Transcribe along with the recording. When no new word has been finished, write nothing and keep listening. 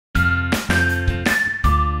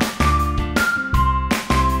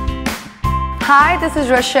Hi, this is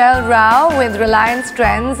Rochelle Rao with Reliance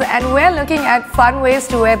Trends, and we're looking at fun ways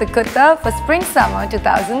to wear the kurta for Spring-Summer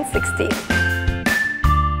 2016.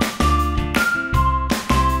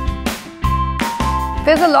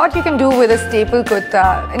 There's a lot you can do with a staple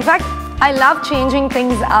kurta. In fact, I love changing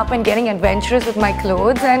things up and getting adventurous with my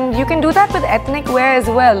clothes, and you can do that with ethnic wear as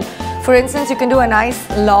well. For instance, you can do a nice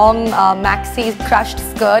long maxi crushed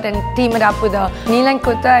skirt and team it up with a knee-length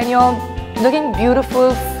kurta, and you're looking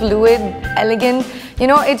beautiful, fluid, elegant. You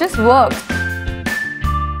know, it just works.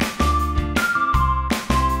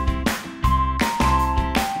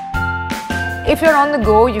 If you're on the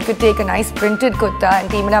go, you could take a nice printed kurta and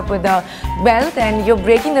team it up with a belt, and you're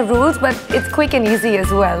breaking the rules, but it's quick and easy as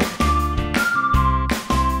well.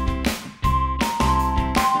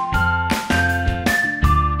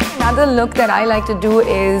 Another look that I like to do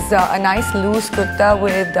is a nice loose kurta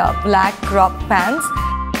with black crop pants.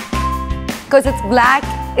 Because it's black,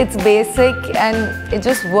 it's basic, and it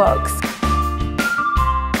just works.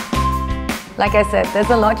 Like I said, there's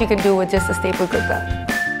a lot you can do with just a staple kurta.